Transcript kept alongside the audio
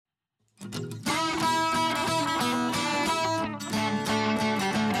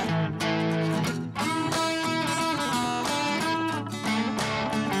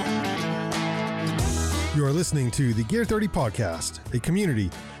listening to the Gear 30 podcast, a community,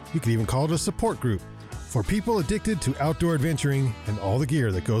 you could even call it a support group, for people addicted to outdoor adventuring and all the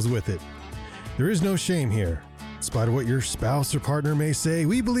gear that goes with it. There is no shame here. In spite of what your spouse or partner may say,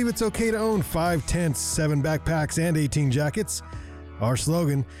 we believe it's okay to own 5 tents, 7 backpacks, and 18 jackets. Our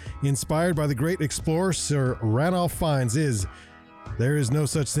slogan, inspired by the great explorer Sir Ranulph Fiennes, is, there is no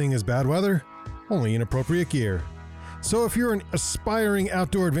such thing as bad weather, only inappropriate gear. So if you're an aspiring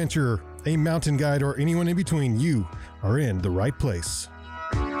outdoor adventurer, a mountain guide, or anyone in between, you are in the right place.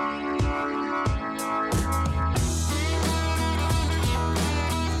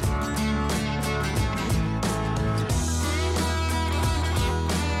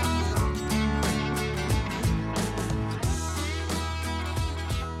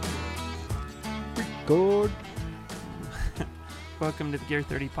 Good. Welcome to the Gear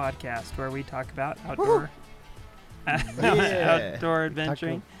 30 podcast, where we talk about outdoor outdoor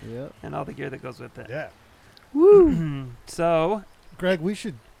adventuring and all the gear that goes with it. Yeah. Woo! So, Greg, we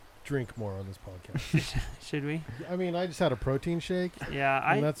should drink more on this podcast. should we? I mean, I just had a protein shake,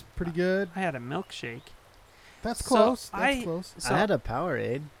 Yeah, and that's pretty good. I had a milkshake. That's So close. That's close. So, I had a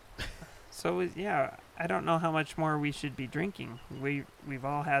Powerade. yeah, I don't know how much more we should be drinking. We've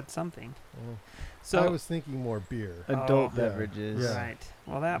all had something. Oh. So I was thinking more beer. Adult Yeah. beverages. Yeah. right.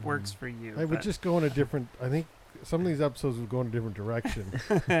 Well, that works for you. I would but- just go in a different. I think some of these episodes would go in a different direction.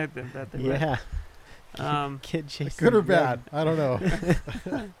 that they would. Yeah. Like Kid chasing. good or Greg. bad, I don't know.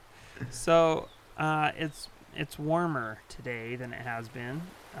 So it's warmer today than it has been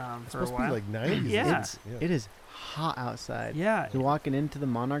It's for a supposed to be while. like 90s. Yeah. It is hot outside. Yeah. You're walking into the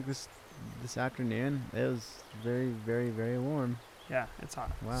Monarch this afternoon. It was very, very, very warm. Yeah, it's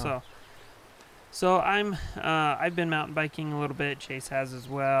hot. Wow. So I've been mountain biking a little bit. Chase has as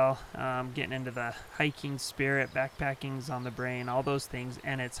well. Getting into the hiking spirit, backpacking's on the brain, all those things,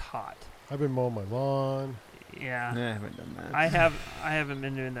 and it's hot. I've been mowing my lawn. Yeah. I haven't done that. I haven't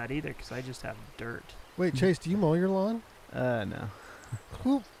been doing that either because I just have dirt. Wait, Chase, do you mow your lawn? No.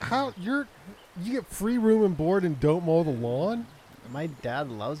 You get free room and board and don't mow the lawn? My dad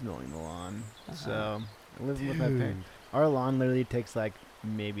loves mowing the lawn, so I live with my Dude. parents. Our lawn literally takes like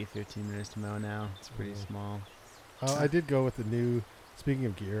maybe 15 minutes to mow now. It's pretty small. I did go with the new, speaking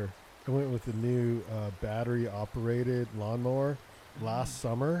of gear, I went with the new battery-operated lawnmower last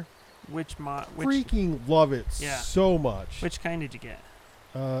summer. Which Freaking love it Yeah. so much. which kind did you get?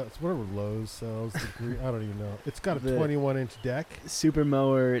 It's whatever Lowe's sells. I don't even know. It's got a The 21-inch deck. Super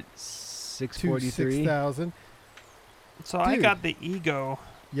mower To 643. 6,000. So I Dude. got the Ego.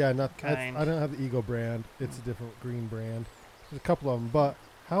 Yeah, Kind. I don't have the Ego brand. It's a different green brand. There's a couple of them, but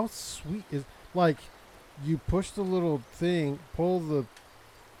how sweet is like you push the little thing, push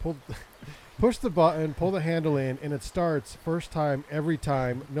the button, pull the handle in, and it starts first time every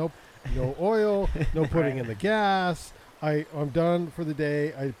time. No oil, no putting in the gas. I'm done for the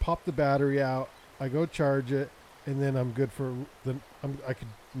day. I pop the battery out. I go charge it, and then I'm good for I could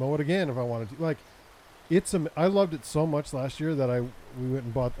mow it again if I wanted to. Like, I loved it so much last year that we went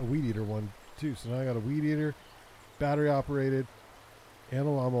and bought a weed eater one too. So now I got a weed eater, battery operated, and a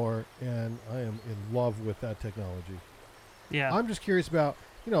lawnmower, and I am in love with that technology. Yeah. I'm just curious about,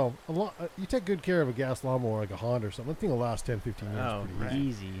 you take good care of a gas lawnmower like a Honda or something. I think it'll last 10, 15 years Oh, pretty right.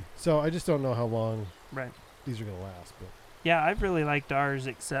 easy. easy. So I just don't know how long right. these are going to last. But Yeah, I've really liked ours,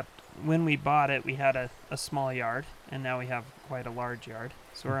 except when we bought it, we had a small yard, and now we have quite a large yard.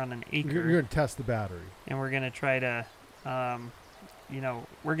 So we're on an acre, you're going to test the battery. and we're going to try to,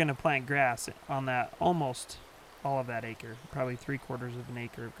 we're going to plant grass on that, almost all of that acre, probably 3/4 of an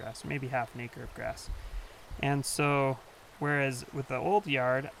acre of grass, maybe half an acre of grass. And so, whereas with the old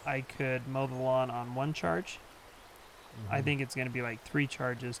yard, I could mow the lawn on one charge, I think it's going to be like 3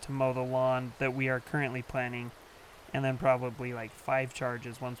 charges to mow the lawn that we are currently planting, and then probably like 5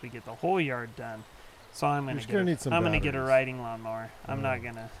 charges once we get the whole yard done. So I'm You're going just gonna need some to get a batteries. riding lawnmower. I'm Yeah. not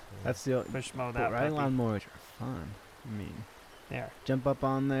going to That's the push mow but that riding puppy. lawnmowers are fun. I mean, There. jump up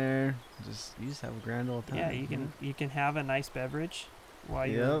on there. You just have a grand old time. Yeah, you can have a nice beverage while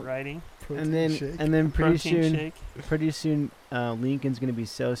you're Yep. riding. And then shake. pretty Protein soon, shake. Lincoln's gonna be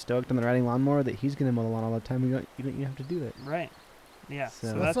so stoked on the riding lawnmower that he's gonna mow the lawn all the time. You don't have to do it. Right. Yeah. So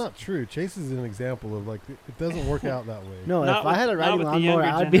So that's that's not true. Chase is an example of like it doesn't work out that way. No, Not if with- I had a not riding with the lawnmower,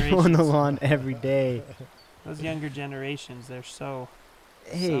 younger I'd be mowing the generations. lawn every day. those younger generations. They're so.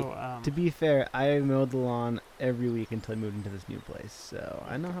 Hey, so, to be fair, I mowed the lawn every week until I moved into this new place, so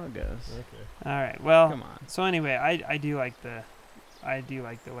I know how it goes. Okay. all right. Well. Come on. So anyway, I do like the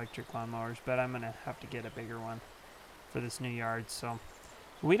electric lawnmowers, but I'm gonna have to get a bigger one for this new yard. So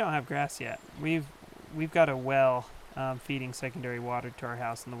we don't have grass yet. We've got a well feeding secondary water to our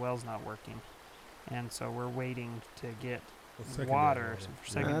house, and the well's not working. and so we're waiting to get Well, secondary water for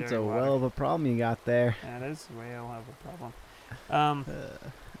secondary That's a water. well of a problem you got there. That is a whale of a problem.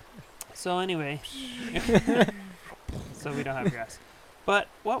 So anyway, so we don't have grass. But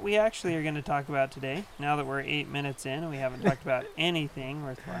what we actually are going to talk about today, now that we're 8 minutes in and we haven't talked about anything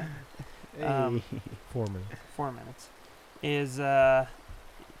worthwhile, Hey. 4 minutes. 4 minutes, is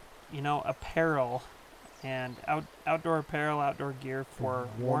apparel and outdoor apparel, outdoor gear for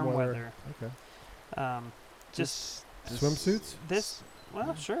warm weather. Okay. Just Swimsuits?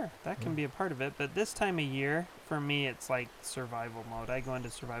 Well, sure, that can be a part of it, but this time of year, for me, it's like survival mode. I go into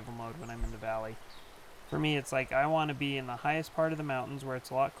survival mode when I'm in the valley. For me, it's like I want to be in the highest part of the mountains where it's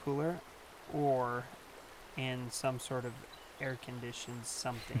a lot cooler, or in some sort of air-conditioned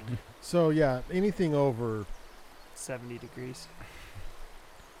something, So yeah, anything over 70 degrees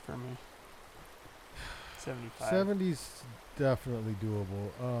for me. 75. 70's definitely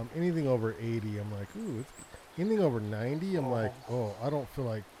doable. Anything over 80, I'm like, ooh. Anything over 90, I'm like, oh, I don't feel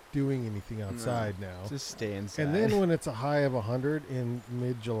like doing anything outside now. Just stay inside. And then when it's a high of 100 in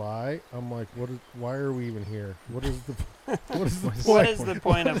mid-July, I'm like, why are we even here? What is the point? What is the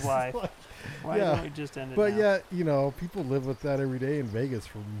point of life? Why Yeah. don't we just end it But now? yet, people live with that every day in Vegas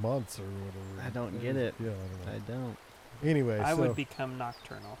for months or whatever. I don't get it. Yeah, I don't know. I don't. Anyway, I so would become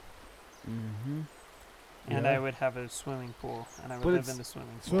nocturnal, Mm-hmm. and Yeah. I would have a swimming pool, and I would But live it's- in the swimming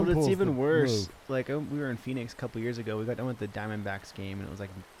pool. Swim But it's pool's even the worse. move. Like we were in Phoenix a couple years ago. We got done with the Diamondbacks game, and it was like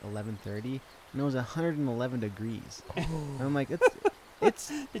 11:30, and it was 111 degrees. And I'm like, it is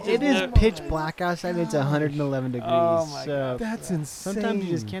never- pitch black outside. And it's 111 degrees. Oh my so God. that's Yeah. insane. sometimes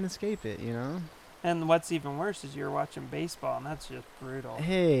you just can't escape it, you know. And what's even worse is you're watching baseball, and that's just brutal.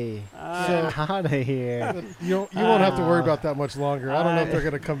 Hey, Ah. get out of here. You won't have to worry about that much longer. I don't know if they're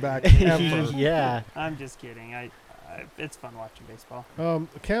going to come back ever. Yeah. I'm just kidding. I it's fun watching baseball.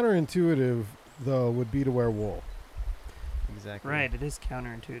 Counterintuitive, though, would be to wear wool. Exactly. Right, it is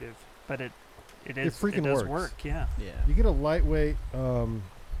counterintuitive, but it freaking does works. work. Yeah. Yeah. You get a lightweight. I'm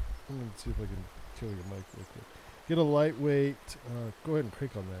going to see if I can kill your mic real quick. Get a lightweight. Go ahead and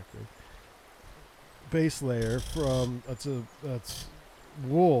click on that, Greg. Base layer from that's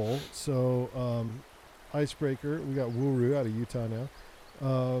wool. So Icebreaker. We got Wooroo out of Utah now,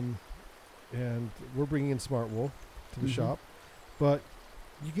 and we're bringing in Smart Wool to the Mhm. shop. But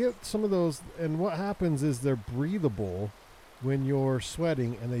you get some of those, and what happens is they're breathable when you're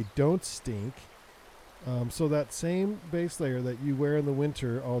sweating, and they don't stink. So that same base layer that you wear in the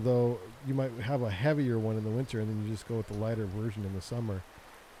winter, although you might have a heavier one in the winter, and then you just go with the lighter version in the summer.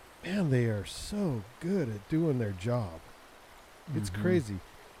 Man, they are so good at doing their job. It's Mhm. crazy.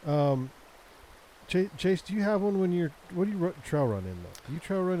 Chase, do you have one when you're? What do you trail run in though? Do you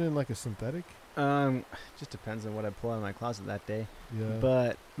trail run in like a synthetic? Just depends on what I pull out of my closet that day. Yeah.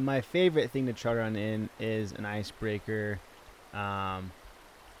 But my favorite thing to trail run in is an Icebreaker,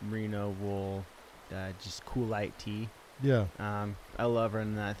 merino wool, just cool light tee. yeah. I love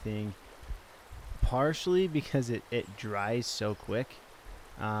running that thing. Partially because it dries so quick.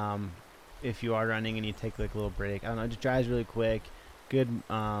 If you are running and you take like a little break, I don't know, it just dries really quick. Good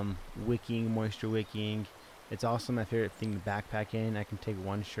wicking, moisture wicking. It's also my favorite thing to backpack in. I can take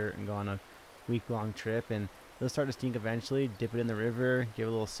one shirt and go on a week-long trip, and it'll start to stink eventually. Dip it in the river, give it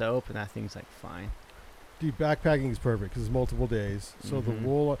a little soap, and that thing's like fine. Dude, backpacking is perfect because it's multiple days. So the Mhm.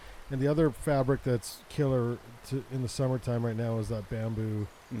 wool and the other fabric that's killer in the summertime right now is that bamboo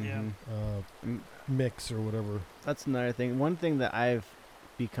Yeah. mix or whatever. That's another thing. One thing that I've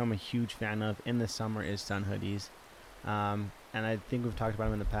become a huge fan of in the summer is sun hoodies. And I think we've talked about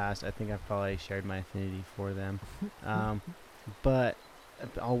them in the past. I think I've probably shared my affinity for them. But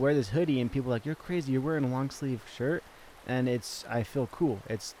I'll wear this hoodie and people are like, you're crazy. You're wearing a long sleeve shirt. And I feel cool.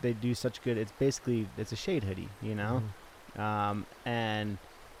 They do such good. It's a shade hoodie, you know? Mhm. And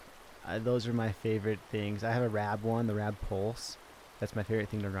those are my favorite things. I have a Rab one, the Rab Pulse. That's my favorite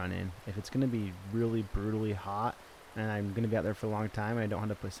thing to run in. If it's going to be really brutally hot and I'm going to be out there for a long time and I don't have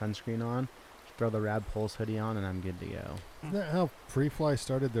to put sunscreen on, throw the Rab Pulse hoodie on and I'm good to go. Isn't that how Freefly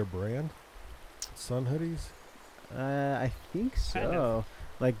started their brand? Sun hoodies? I think so. Kind of.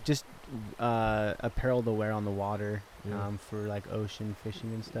 Like just apparel to wear on the water Yeah. for like ocean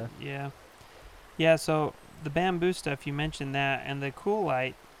fishing and stuff. Yeah. Yeah, so the bamboo stuff, you mentioned that, and the Cool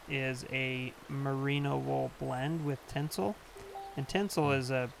Light is a merino wool blend with Tencel. And Tencel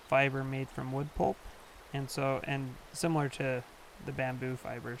is a fiber made from wood pulp, and similar to the bamboo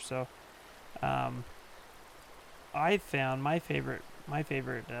fiber. So I found my favorite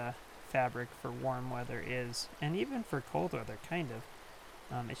fabric for warm weather is, and even for cold weather, kind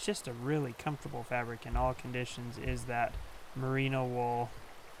of, it's just a really comfortable fabric in all conditions, is that merino wool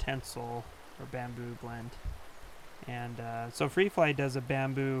Tencel or bamboo blend. And so Freefly does a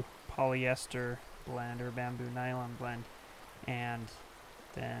bamboo polyester blend or bamboo nylon blend, and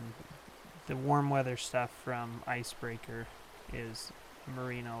then the warm weather stuff from Icebreaker is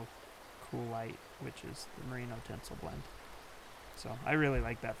Merino Cool Light, which is the Merino Tencel blend. So I really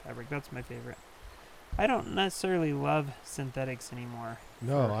like that fabric. That's my favorite. I don't necessarily love synthetics anymore.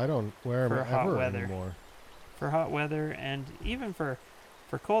 No, I don't wear them for hot ever weather. anymore. For hot weather, and even for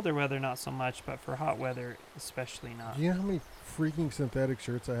colder weather, not so much, but for hot weather, especially not. Do you know how many freaking synthetic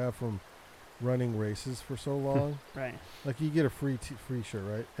shirts I have from running races for so long? Right. Like, you get a free shirt,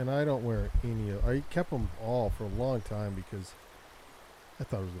 right? And I don't wear any of. I kept them all for a long time because I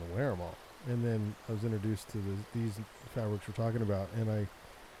thought I was going to wear them all. And then I was introduced to these fabrics we're talking about, and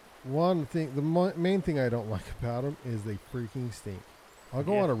the main thing I don't like about them is they freaking stink. I'll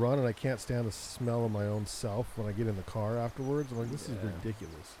go on a run and I can't stand the smell of my own self when I get in the car afterwards. I'm like, this is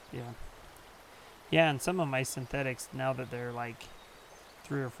ridiculous. Yeah. Yeah, and some of my synthetics, now that they're like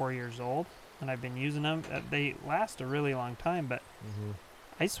 3 or 4 years old, and I've been using them, they last a really long time, but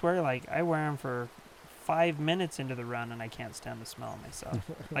I swear, like, I wear them for 5 minutes into the run and I can't stand the smell of myself.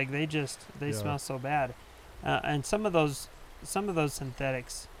 Like, they smell so bad. And some of those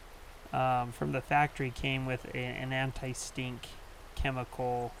synthetics from the factory came with an anti-stink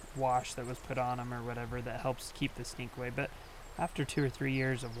chemical wash that was put on them or whatever that helps keep the stink away. But after 2 or 3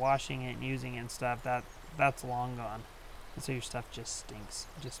 years of washing it and using it and stuff, that's long gone. And so your stuff just stinks.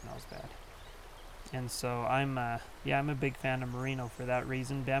 It just smells bad. And so I'm a big fan of merino for that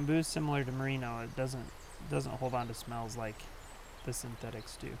reason. Bamboo is similar to merino. It doesn't hold on to smells like the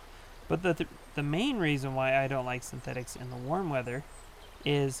synthetics do. But the main reason why I don't like synthetics in the warm weather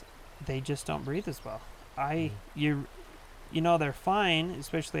is they just don't breathe as well. You know, they're fine,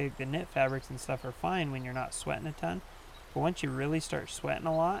 especially like the knit fabrics and stuff are fine when you're not sweating a ton. But once you really start sweating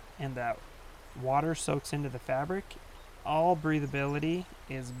a lot and that water soaks into the fabric, all breathability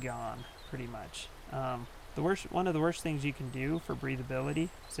is gone pretty much. One of the worst things you can do for breathability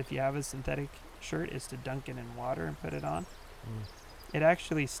is, if you have a synthetic shirt, is to dunk it in water and put it on. It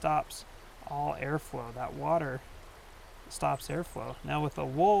actually stops all airflow. That water stops airflow. Now with a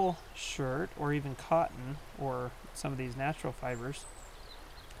wool shirt or even cotton or some of these natural fibers,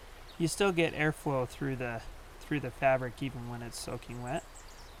 you still get airflow through the fabric even when it's soaking wet.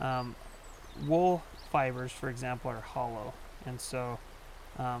 Wool fibers, for example, are hollow, and so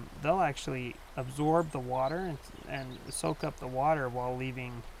they'll actually absorb the water and soak up the water while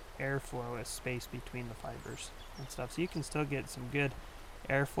leaving airflow as space between the fibers and stuff. So you can still get some good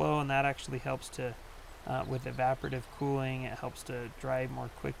airflow, and that actually helps to with evaporative cooling. It helps to dry more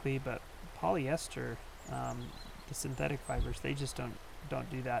quickly. But polyester, the synthetic fibers, they just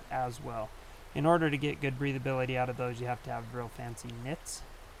don't do that as well. In order to get good breathability out of those, you have to have real fancy knits,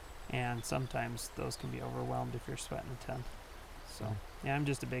 and sometimes those can be overwhelmed if you're sweating a ton. So yeah, I'm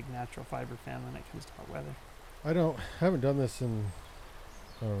just a big natural fiber fan when it comes to hot weather. I haven't done this in,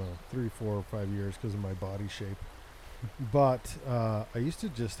 I don't know, 3, 4, or 5 years because of my body shape. But I used to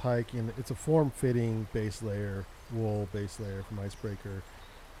just hike in. It's a form-fitting base layer, wool base layer from Icebreaker,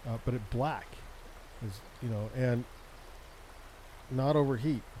 but it black, and not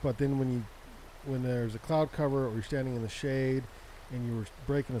overheat. But then when there's a cloud cover or you're standing in the shade and you were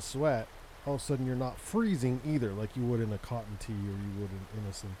breaking a sweat, all of a sudden you're not freezing either, like you would in a cotton tee or you would in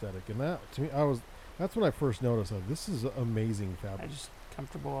a synthetic. And that, to me, that's when I first noticed, this is amazing fabric. Just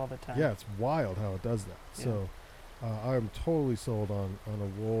comfortable all the time. Yeah, it's wild how it does that. Yeah. So I'm totally sold on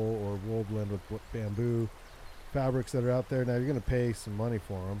a wool or wool blend with bamboo fabrics that are out there. Now you're going to pay some money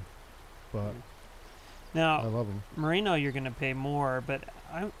for them, but now I love them. Merino, you're going to pay more, but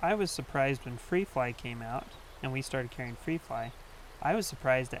I was surprised when Freefly came out and we started carrying Freefly. I was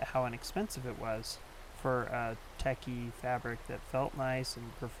surprised at how inexpensive it was for a techie fabric that felt nice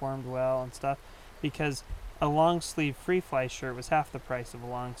and performed well and stuff, because a long sleeve Freefly shirt was half the price of a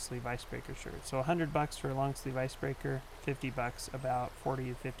long sleeve Icebreaker shirt. So $100 for a long sleeve Icebreaker, $50, about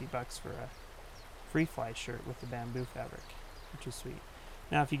 $40 to $50 for a Freefly shirt with the bamboo fabric, which is sweet.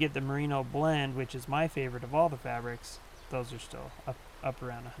 Now, if you get the Merino blend, which is my favorite of all the fabrics, those are still up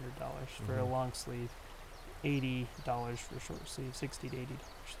around $100 for a long sleeve, $80 for a short sleeve, $60 to $80.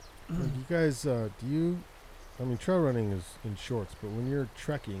 You guys, trail running is in shorts, but when you're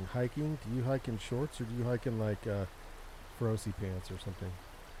trekking, hiking, do you hike in shorts or do you hike in like Feroci pants or something?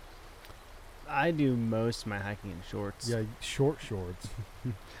 I do most of my hiking in shorts. Yeah, short shorts.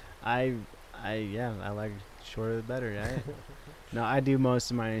 I like shorter the better, right? No, I do most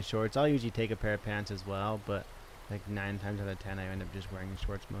of mine in shorts. I'll usually take a pair of pants as well, but like 9 times out of 10, I end up just wearing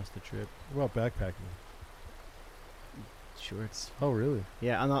shorts most of the trip. What about backpacking? shorts. Oh, really?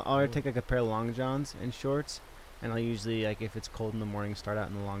 Yeah, and I'll take like a pair of long johns and shorts, and I'll usually, like, if it's cold in the morning, start out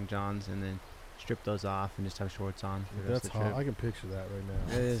in the long johns and then strip those off and just have shorts on for the rest That's of the hot. trip. I can picture that right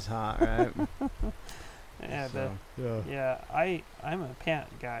now. It is hot, right? Yeah, So, yeah. I'm a pant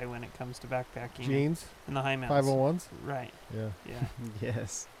guy when it comes to backpacking. Jeans, in the high mountains. 501s. Right. Yeah. Yeah.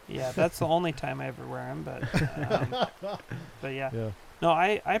 yes. Yeah. That's the only time I ever wear them. But yeah. Yeah. No,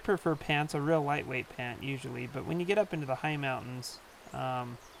 I prefer pants, a real lightweight pant usually. But when you get up into the high mountains,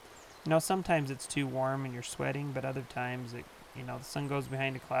 sometimes it's too warm and you're sweating, but other times the sun goes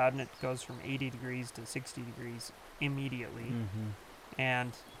behind a cloud and it goes from 80 degrees to 60 degrees immediately. Mm-hmm. And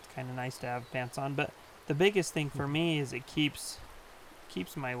it's kind of nice to have pants on. But the biggest thing for me is it keeps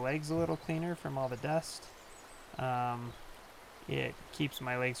my legs a little cleaner from all the dust. It keeps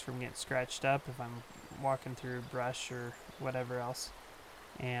my legs from getting scratched up if I'm walking through brush or whatever else.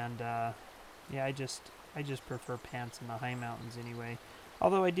 And I just prefer pants in the high mountains anyway.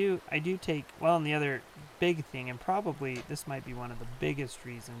 Although I do take, and the other big thing, and probably this might be one of the biggest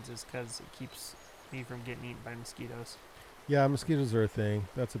reasons, is because it keeps me from getting eaten by mosquitoes. Yeah, mosquitoes are a thing.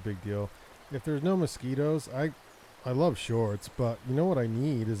 That's a big deal. If there's no mosquitoes, I love shorts, but you know what I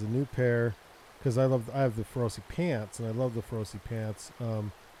need is a new pair, because I have the Feroce pants, and I love the Feroce pants.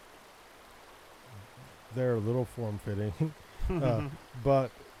 They're a little form-fitting,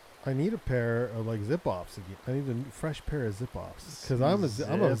 but I need a pair of like zip-offs again. I need a fresh pair of zip-offs because I'm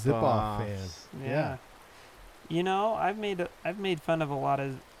a zip-off fan. Yeah. I've made fun of a lot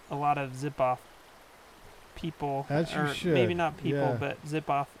of zip-off people, As you or should. maybe not people, Yeah. but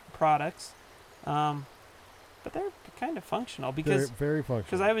zip-off products. But they're kind of functional because They're very functional.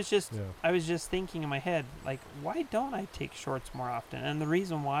 Because I was just thinking in my head, like, why don't I take shorts more often? And the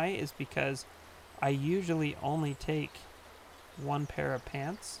reason why is because I usually only take one pair of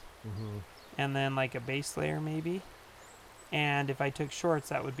pants and then like a base layer maybe. And if I took shorts,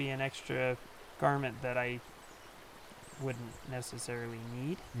 that would be an extra garment that I wouldn't necessarily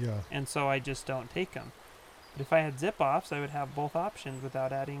need. Yeah. And so I just don't take them. But if I had zip-offs, I would have both options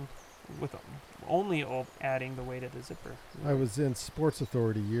without adding the weight of the zipper. I was in Sports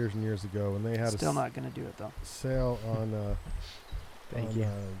Authority years and years ago, and they had Still not going to do it though. sale on Thank you.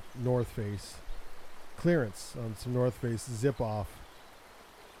 North Face clearance on some North Face zip-off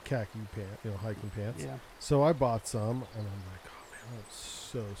khaki hiking pants. Yeah. So I bought some, and I'm like, oh man, I'm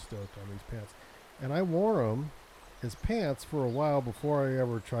so stoked on these pants. And I wore them as pants for a while before I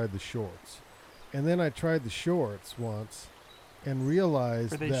ever tried the shorts. And then I tried the shorts once and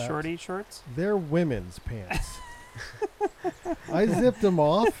realized Were they that shorty shorts? they're women's pants. I zipped them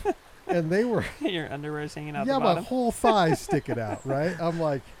off, and they were Your underwear's hanging out yeah, the my bottom? whole thigh sticking out. Right? I'm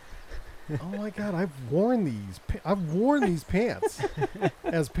like, oh my god, I've worn these pants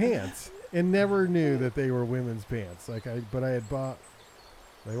as pants, and never knew that they were women's pants. But I had bought.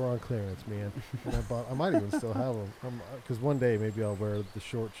 They were on clearance, man. And I might even still have them, because one day maybe I'll wear the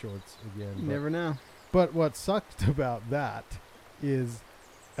short shorts again. You never know. But what sucked about that is,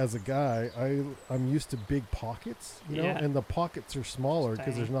 as a guy, I'm used to big pockets, Yeah. and the pockets are smaller It's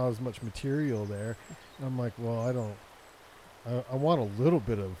because tiny. there's not as much material there. And I'm like, well, I want a little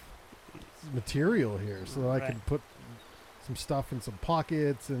bit of material here so that I Right. can put some stuff in some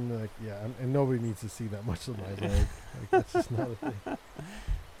pockets, and and nobody needs to see that much of my leg. Like, that's just not a thing.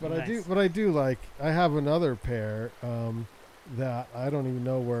 But Nice. I do like, I have another pair that I don't even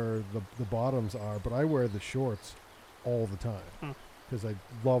know where the bottoms are, but I wear the shorts all the time because I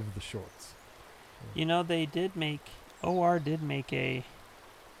love the shorts. They did make OR did make a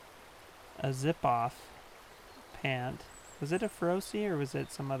zip-off pant. Was it a Feroce or was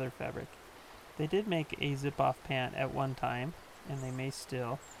it some other fabric? They did make a zip-off pant at one time, and they may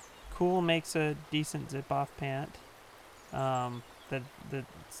still. Cool makes a decent zip-off pant.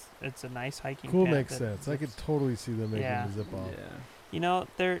 It's a nice hiking Cool pant. makes sense. I could totally see them making Yeah. the zip off. Yeah.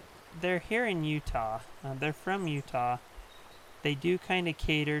 They're here in Utah. They're from Utah. They do kind of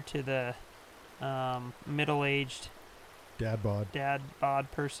cater to the middle-aged Dad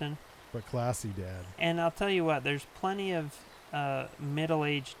bod person. but classy dad. And I'll tell you what, there's plenty of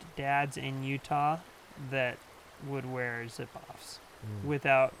middle-aged dads in Utah that would wear zip-offs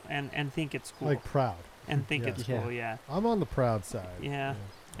without and think it's cool. Like proud. And think Yeah. it's Yeah. cool, yeah. I'm on the proud side. Yeah.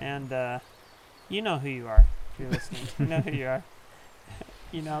 And you know who you are if you're listening. You know who you are.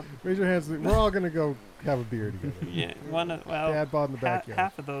 Raise your hands. We're all gonna go have a beer together. Yeah, Dad bod in the backyard.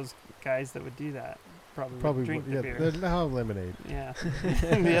 half of those guys that would do that probably Probably would drink would, the yeah. beer. They'll have lemonade. Yeah.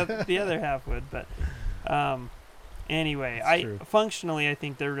 the other half would, but anyway, That's true. functionally I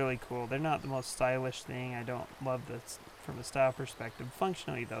think they're really cool. They're not the most stylish thing. I don't love this from a style perspective.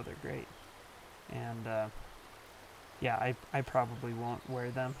 Functionally though, they're great. And yeah, I probably won't wear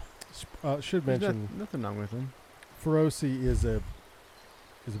them. Should There's mention nothing wrong with them. Feroci is a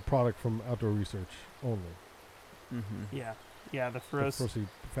product from Outdoor Research only. Mm-hmm. Yeah, the The Feroci. Feroci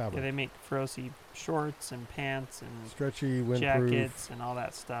fabric. Yeah, they make Feroci shorts and pants and Stretchy, windproof, jackets and all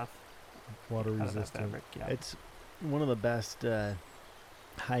that stuff water out of that resistant. fabric. Yeah, It's one of the best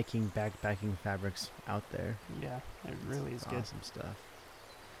hiking, backpacking fabrics out there. yeah, it really is It's good. awesome stuff.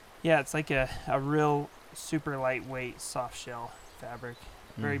 Yeah, it's like a real super lightweight soft shell fabric.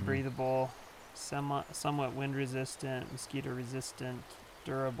 Very Mhm. breathable, somewhat wind resistant, mosquito resistant,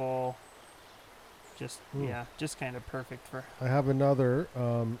 durable. Just Ooh. yeah, just kind of perfect for. I have another.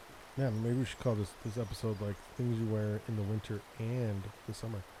 Man, maybe we should call this episode like things you wear in the winter and the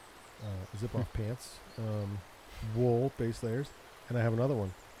summer. Zip off pants, wool base layers, and I have another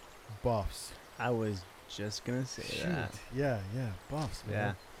one, buffs. I was just gonna say that. Yeah, buffs, Yeah.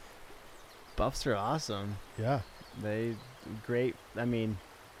 man. Buffs are awesome. Yeah. They great. I mean,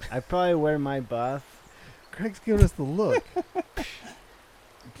 I probably wear my buff Craig's giving us the look.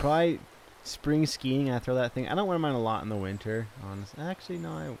 probably spring skiing. I throw that thing. I don't wear mine a lot in the winter. Honestly, actually,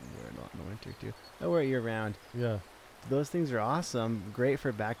 no, I wear it a lot in the winter too. I wear it year round. Yeah. Those things are awesome. Great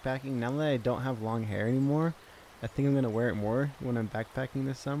for backpacking. Now that I don't have long hair anymore, I think I'm gonna wear it more when I'm backpacking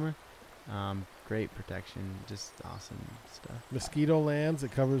this summer. Great protection. Just awesome stuff. Mosquito lands.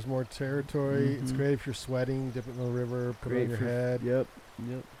 It covers more territory. It's Mhm. great if you're sweating. Dip it in the river. Put it on your for- head. Yep.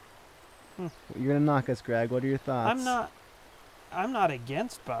 Hmm. You're gonna knock us, Greg. What are your thoughts? I'm not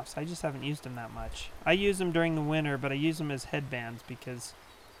against buffs. I just haven't used them that much. I use them during the winter, but I use them as headbands because,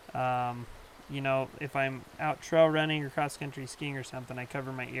 if I'm out trail running or cross country skiing or something, I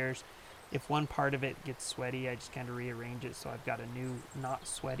cover my ears. If one part of it gets sweaty, I just kind of rearrange it so I've got a new not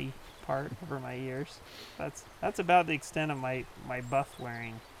sweaty part over my ears. That's about the extent of my buff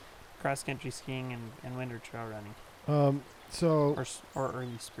wearing, cross country skiing and winter trail running So or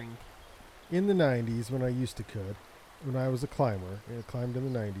early spring. in the 90s, when I used to when I was a climber, I climbed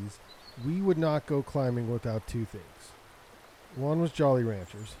in the 90s, we would not go climbing without two things. One was Jolly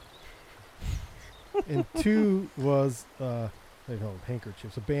Ranchers, and two was they call them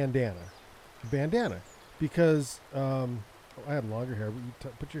handkerchiefs, a bandana, because I had longer hair, but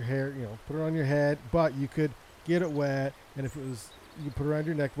you put your hair, put it on your head, but you could get it wet, and if it was, you put it around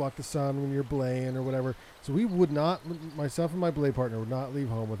your neck, block the sun when you're belaying or whatever. So we would not, myself and my belay partner would not leave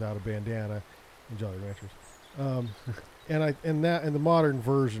home without a bandana and Jolly Ranchers. And the modern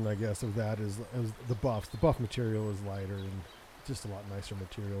version, I guess, of that is the buffs. The buff material is lighter and just a lot nicer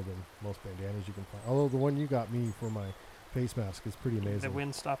material than most bandanas you can find. Although the one you got me for my face mask is pretty amazing. The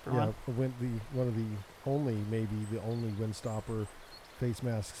wind stopper Yeah, one. one of the only, maybe the only windstopper face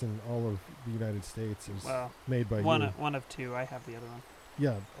masks in all of the United States is Well, made by one you. one of two. I have the other one.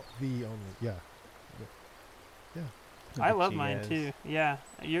 Yeah, the only. Yeah. Look I at love you mine guys. too. Yeah,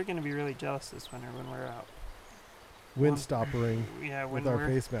 you're gonna be really jealous this winter when we're out. Windstoppering Yeah, when with our we're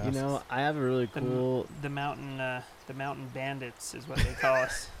face masks. You know, I have a really the, cool. the mountain bandits is what they call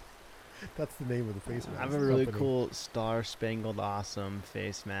us. That's the name of the face mask. I have a really company. cool Star Spangled Awesome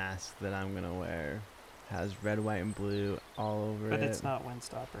face mask that I'm gonna wear. Has red, white, and blue all over But it. it's not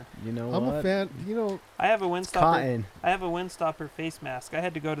windstopper. You know I'm what? a fan. I have a windstopper. Cotton. I have a windstopper face mask. I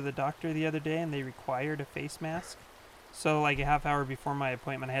had to go to the doctor the other day, and they required a face mask. So, like a half hour before my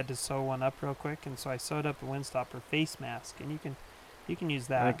appointment, I had to sew one up real quick, and so I sewed up a windstopper face mask, and you can use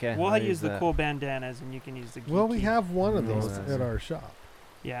that. Okay, We'll I'll use use the that. cool bandanas, and you can use the. Well, we geeky- have one of No, those that's at it. our shop.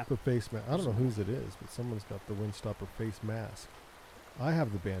 Yeah. The face mask. I don't know whose it is, but someone's got the windstopper face mask. I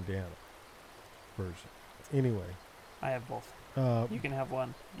have the bandana version. Anyway, I have both. You can have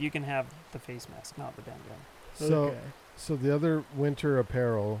one. You can have the face mask, not the bandana. So the other winter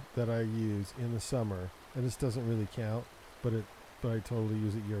apparel that I use in the summer, and this doesn't really count, but I totally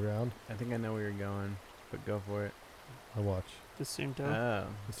use it year round. I think I know where you're going, but go for it. I watch The Sunto. Oh,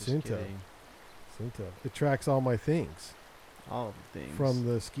 The just Sunto. kidding. Cinta. It tracks all my things All the things. from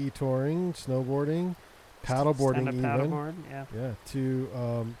the ski touring, snowboarding, paddleboarding, Stand-up even. paddleboard. Yeah. Yeah,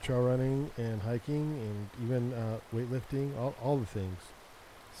 to trail running and hiking and even weightlifting, all the things.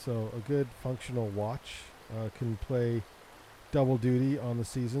 So a good functional watch can play double duty on the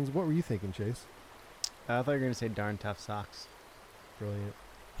seasons. What were you thinking, Chase? I thought you were gonna say darn tough socks. Brilliant.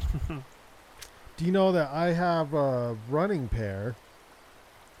 Do you know that I have a running pair,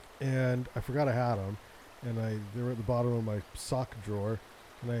 and I forgot I had them, and they were at the bottom of my sock drawer,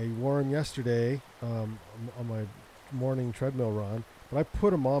 and I wore them yesterday on my morning treadmill run, but I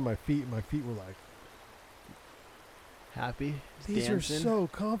put them on my feet, and my feet were like, Happy? these Dancing? are so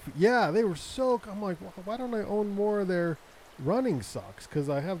comfy. Yeah, they were so. I'm like, why don't I own more of their running socks? Because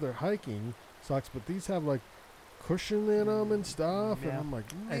I have their hiking socks, but these have like cushion in them and stuff, and Yeah. I'm like,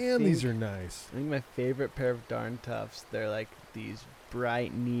 I man, these think- are nice. I think my favorite pair of Darn Toughs, they're like these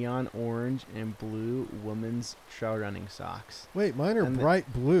bright neon orange and blue women's trail running socks. Wait, mine are And they-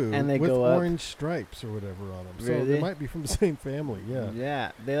 bright blue and they with go up. orange stripes or whatever on them. So they Really? might be from the same family. Yeah.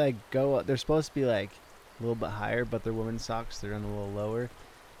 Yeah, they like go up. They're supposed to be like a little bit higher, but they're women's socks. They're on a little lower.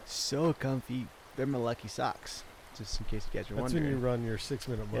 So comfy. They're my lucky socks. Just in case you guys are That's wondering. when you run your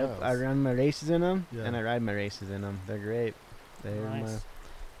 6-minute miles. Yep, I run my races in them, Yeah. and I ride my races in them. They're great. They're Nice.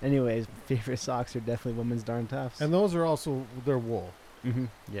 Anyways, favorite socks are definitely women's Darn Toughs. And those are also, they're wool. Mm-hmm.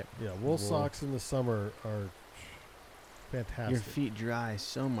 Yep. Yeah, wool Wool. socks in the summer are fantastic. Your feet dry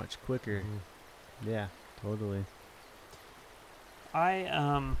so much quicker. Mhm. Yeah, totally.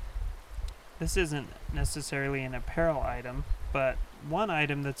 This isn't necessarily an apparel item, but one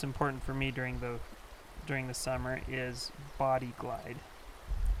item that's important for me during the summer is Body Glide.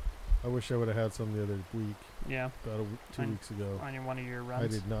 I wish I would have had some the other week, Yeah, about 2 weeks ago. on one of your runs. I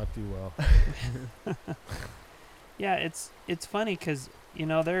did not do well. Yeah, it's funny because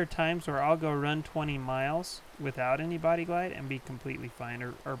there are times where I'll go run 20 miles without any Body Glide and be completely fine,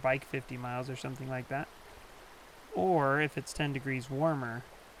 or bike 50 miles or something like that. Or if it's 10 degrees warmer,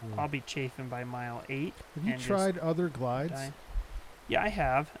 Mm. I'll be chafing by mile 8. Have you and just tried other glides? die. Yeah, I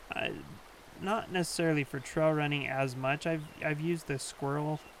have. Not necessarily for trail running as much. I've used the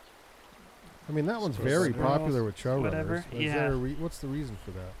Squirrel. I mean, that one's Squirrels, very squirrels, popular with trail whatever, runners. Is yeah. there what's the reason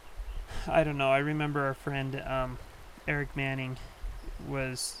for that? I don't know. I remember our friend Eric Manning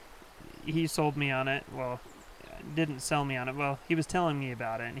he sold me on it. Well, didn't sell me on it. Well, he was telling me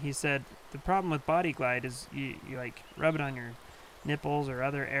about it, and he said the problem with Body Glide is you like rub it on your nipples or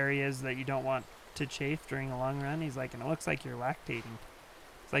other areas that you don't want to chafe during a long run. He's like, and it looks like you're lactating.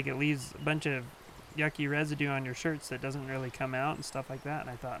 It's like it leaves a bunch of yucky residue on your shirts that doesn't really come out and stuff like that.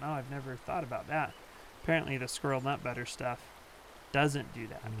 And I thought, no, I've never thought about that. Apparently the Squirrel Nut Butter stuff doesn't do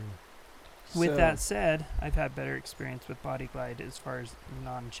that. With So- that said, I've had better experience with Body Glide as far as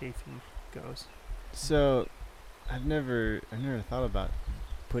non-chafing goes. So, I've never thought about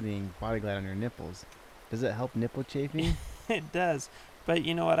putting Body Glide on your nipples. Does it help nipple chafing? It does, but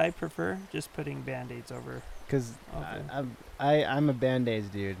you know what I prefer? Just putting Band-Aids over. Because Okay. I'm a Band-Aids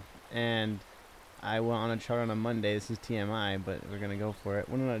dude, and I went on a trail run on Monday. This is TMI, but we're gonna go for it.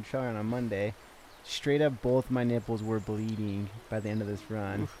 Went on a trail run on Monday. Straight up, both my nipples were bleeding by the end of this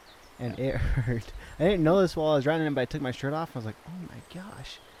run, Oof. and it hurt. I didn't know this while I was running, but I took my shirt off. I was like, oh my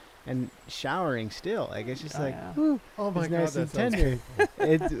gosh, and showering still. Like it's just Oh, like, yeah. whew, Oh my it's god, nice that and sounds tender. painful.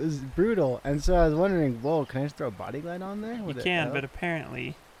 It was brutal. And so I was wondering, whoa, can I just throw a Body Glide on there? You Would it can, help? but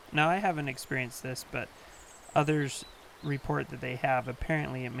apparently, now I haven't experienced this, but others report that they have.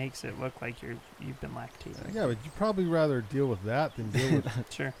 Apparently, it makes it look like you've been lactating. Yeah, but you'd probably rather deal with that than deal with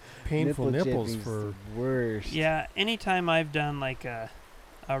Sure. painful Nipple nipples chafing's for. the worst. Yeah, anytime I've done like a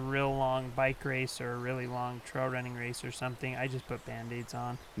real long bike race or a really long trail running race or something, I just put Band-Aids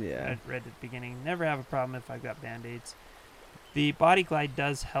on. Yeah. I read at the beginning. Never have a problem if I've got Band-Aids. The Body Glide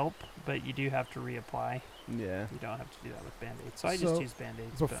does help, but you do have to reapply. Yeah. You don't have to do that with Band-Aids. So I just So, use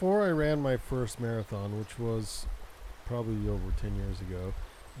Band-Aids. but- Before I ran my first marathon, which was probably over 10 years ago,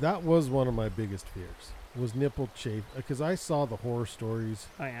 that was one of my biggest fears, was nipple chafe. Because I saw the horror stories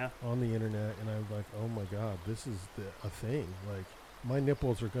Oh, yeah. on the internet, and I was like, oh my god, this is a thing. Like, my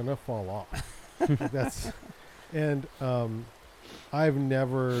nipples are going to fall off. Like, that's... And I've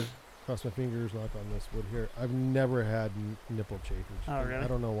never... Cross my fingers, knock on this wood here. I've never had nipple chafing. Oh, really? I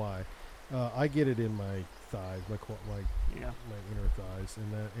don't know why. I get it in my thighs, my Yeah. my inner thighs,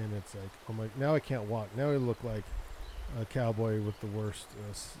 and it's like, oh my! Now I can't walk. Now I look like a cowboy with the worst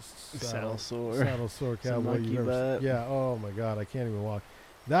Saddle sore. saddle sore Some cowboy monkey you've ever. butt. Yeah. Oh my god, I can't even walk.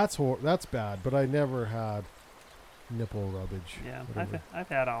 That's that's bad. But I never had nipple rubbage. Yeah. whatever. I've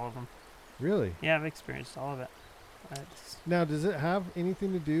had all of them. Really? Yeah, I've experienced all of it. It's, Now, does it have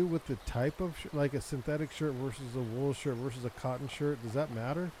anything to do with the type of like a synthetic shirt versus a wool shirt versus a cotton shirt? Does that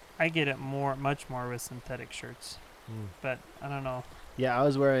matter? I get it much more with synthetic shirts, but I don't know. Yeah, I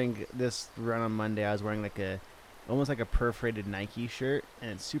was wearing this run on Monday. I was wearing almost like a perforated Nike shirt,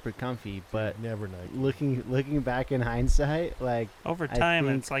 and it's super comfy. But Never Nike. looking back in hindsight, like Over I time,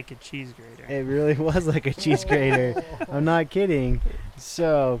 think it's like a cheese grater. it really was like a cheese grater. I'm not kidding.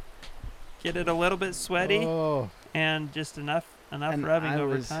 So Get it a little bit sweaty Oh, and just enough And rubbing I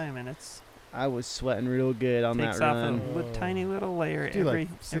over was- time, and it's I was sweating real good on takes that off run. a tiny little layer do every like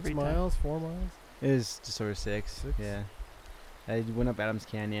 6 every time. miles, 4 miles. It was just over 6. 6? Yeah. I went up Adams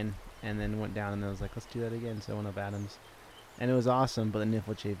Canyon and then went down, and I was like, let's do that again. So I went up Adams, and it was awesome. But the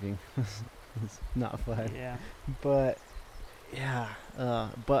nipple chafing was not fun. Yeah. But Yeah,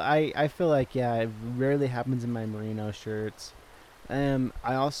 but I feel like, yeah, it rarely happens in my merino shirts.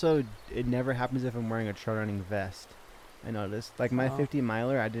 I also, it never happens if I'm wearing a trail running vest. I noticed, like my Oh. 50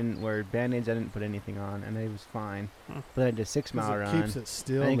 miler, I didn't wear band-aids. I didn't put anything on, and it was fine. Hmm. But I did a 6 'Cause mile it run. keeps it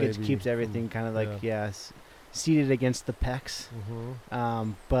still. I think it maybe keeps from- everything kind of like yeah. seated against the pecs.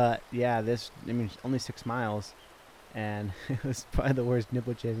 Mhm. But yeah, I mean, only 6 miles, and it was probably the worst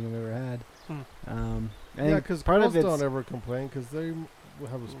nipple chasing I've ever had. I Yeah, think because part girls of it's, don't ever complain because they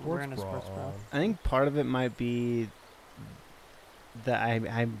have a sports Wearing a bra sports bra. on. I think part of it might be that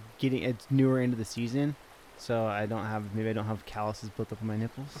I'm getting, it's newer into the season, so I don't have calluses built up on my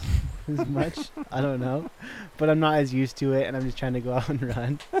nipples as much. I don't know, but I'm not as used to it, and I'm just trying to go out and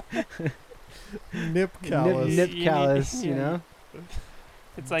run. Nip callus. Nip You need- callus, you yeah, know.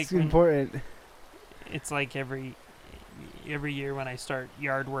 It's like It's when- important. it's like every year when I start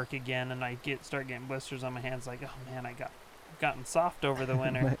yard work again and I start getting blisters on my hands, like, oh man, I've gotten soft over the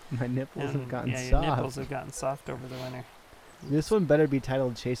winter. my nipples have And, gotten yeah, your soft. nipples have gotten soft over the winter. This one better be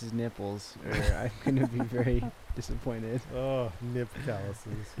titled Chase's Nipples, or I'm gonna be very disappointed. Oh, nip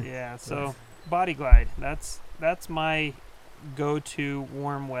calluses. Yeah, so Body Glide, that's my go-to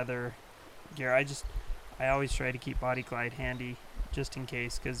warm weather gear. I always try to keep Body Glide handy just in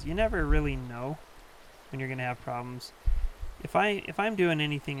case, because you never really know when you're gonna have problems. If I'm doing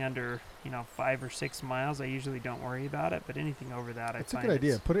anything under 5 or 6 miles, I usually don't worry about it. But anything over that, That's I a find good idea.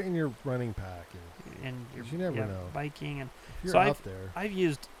 it's- Put it in your running pack. And You never know. biking, and If you're So out there. I've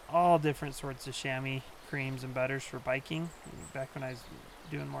used all different sorts of chamois creams and butters for biking back when I was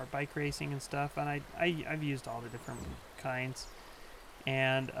doing more bike racing and stuff, and I've used all the different kinds,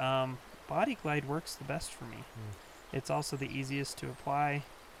 and Body Glide works the best for me. It's also the easiest to apply,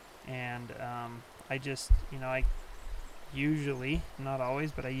 and I usually, not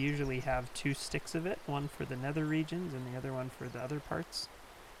always, but I usually have 2 sticks of it, one for the nether regions and the other one for the other parts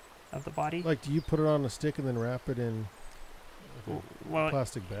of the body. Like, do you put it on a stick and then wrap it in Well, a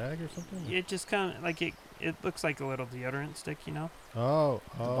plastic bag or something? it just kind of like it looks like a little deodorant stick, Oh,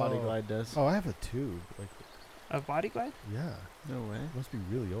 The Body Glide does. Oh, I have a tube. Like, a Body Glide. yeah, No way. it must be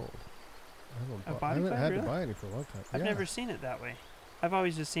really old. I Body haven't Glide, had really? to buy any for a long time. I've yeah. never seen it that way. I've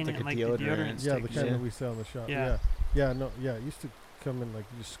always just seen It's it like in a like the deodorant. deodorant Yeah, stick. the kind Yeah. that we sell in the shop. Yeah. Yeah. No. Yeah, it used to come in like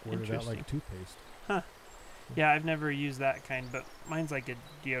you just squirt it out like toothpaste. Yeah, I've never used that kind, but mine's like a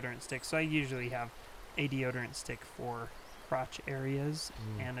deodorant stick. So I usually have a deodorant stick for crotch areas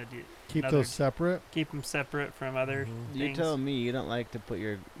Mm. and Keep another- those separate. keep them separate from other Mhm. You things. tell me you don't like to put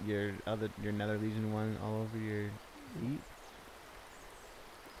your nether legion one all over your feet.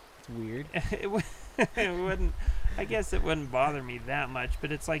 It's weird. it wouldn't. I guess it wouldn't bother me that much,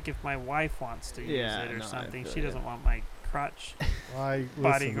 but it's like if my wife wants to use Yeah, it or no, I something, feel she ya. doesn't want my crotch. I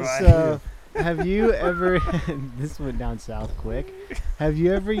Body listen, Glide. So, have you ever? This went down south quick. Have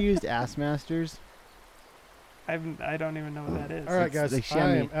you ever used Ass Masters? I don't even know what that is. All right, It's guys, like I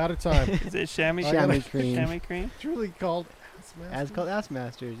chamois. am out of time. Is it chamois? I gotta- Chamois cream. Chamois cream? It's really called It's called Ass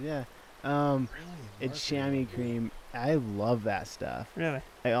Masters. Yeah. It's chamois cream. I love that stuff. Really?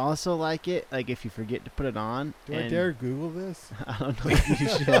 I also like it. Like if you forget to put it on. Do I and- dare Google this? I don't know if you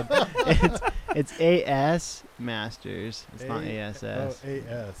should. It's AS Masters. It's not ASS. Oh,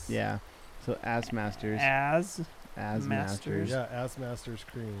 AS. Yeah. So Ass Masters. As As Masters. Masters. Yeah, Ass Masters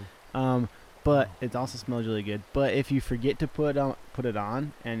cream. But it also smells really good. But if you forget to put it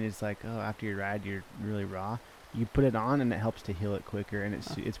on, and it's like, oh, after your ride you're really raw, you put it on and it helps to heal it quicker, and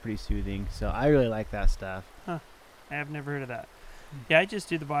it's pretty soothing. So I really like that stuff. I have never heard of that. Yeah, I just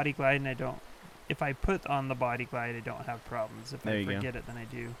do the Body Glide, and I don't. If I put on the Body Glide, I don't have problems. If There I you go. forget it, then I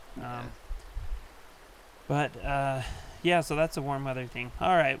do. Yeah. But yeah, so that's a warm weather thing.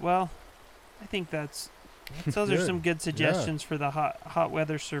 All right, well, I think those are good. some good suggestions for the hot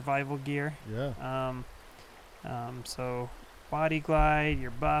weather survival gear. Yeah. So Body Glide,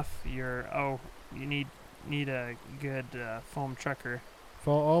 your buff, you need a good foam trucker.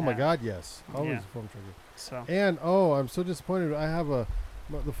 Oh my Yeah. God, yes. Always Yeah. a foam trucker. So And I'm so disappointed. I have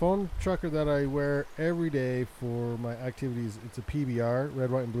the foam trucker that I wear every day for my activities. It's a PBR, red,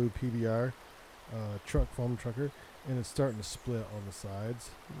 white, and blue PBR truck foam trucker, and it's starting to split on the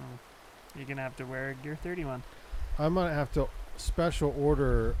sides. you're gonna have to wear a Gear 31. I might have to special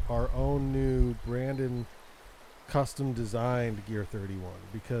order our own new Brandon custom designed Gear 31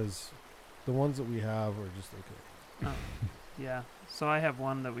 because the ones that we have are just okay. Yeah. So I have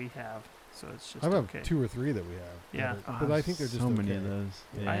one that we have. So it's just I have okay. 2 or 3 that we have. Yeah. But I think they're just so okay. many of those.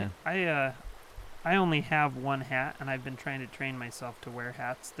 Yeah. I only have one hat, and I've been trying to train myself to wear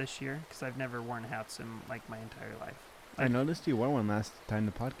hats this year because I've never worn hats in like my entire life. I noticed you wore one last time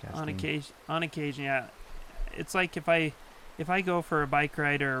the podcast. On occasion, yeah. It's like if if I go for a bike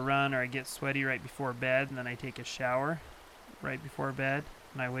ride or a run, or I get sweaty right before bed, and then I take a shower right before bed,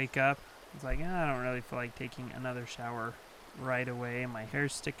 and I wake up, it's like, I don't really feel like taking another shower right away. My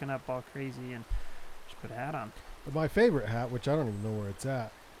hair's sticking up all crazy, and just put a hat on. But my favorite hat, which I don't even know where it's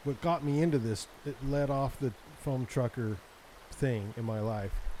at, what got me into this, it led off the foam trucker thing in my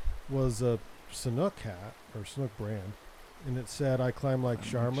life, was a Sanuk hat, or Sanuk brand, and it said, "I climb like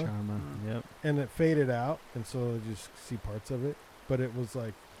Sharma," Yep. and it faded out, and so I just see parts of it, but it was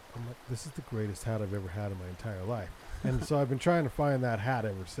like, I'm like, this is the greatest hat I've ever had in my entire life. And so I've been trying to find that hat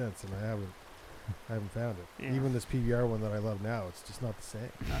ever since, and I haven't found it. Yeah. Even this PBR one that I love now, it's just not the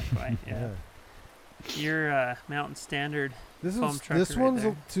same. Not quite, yeah. Your Mountain Standard This foam is trucker this right one's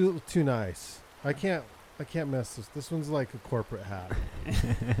there. too nice. I can't mess this. This one's like a corporate hat.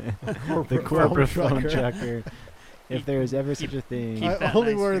 The corporate foam trucker. trucker. If there is ever such a thing. Keep I that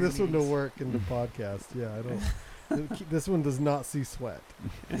only nice wear for your this one to knees. work in the podcast. Yeah, I don't. This one does not see sweat.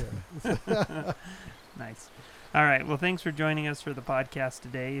 Yeah. Nice. All right. Well, thanks for joining us for the podcast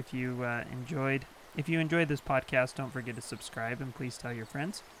today. If you enjoyed this podcast, don't forget to subscribe, and please tell your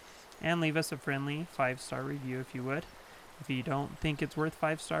friends, and leave us a friendly 5-star review if you would. If you don't think it's worth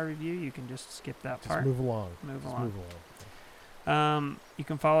 5-star review, you can just skip that Just part. move along. Move Just along. move along. You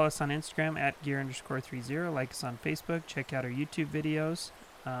can follow us on Instagram at gear_30. Like us on Facebook. Check out our YouTube videos.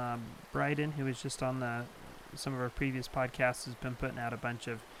 Bryden, who was just on some of our previous podcasts, has been putting out a bunch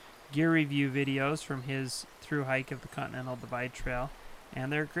of gear review videos from his through hike of the Continental Divide Trail,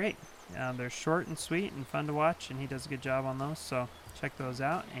 and they're great. They're short and sweet and fun to watch, and he does a good job on those. So check those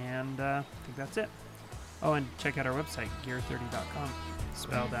out, and I think that's it. Oh, and check out our website, gear30.com,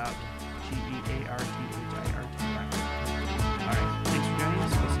 spelled out GEARTHIRT. All right, thanks for joining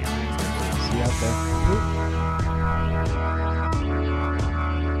us. We'll see you on the next episode. See you out there.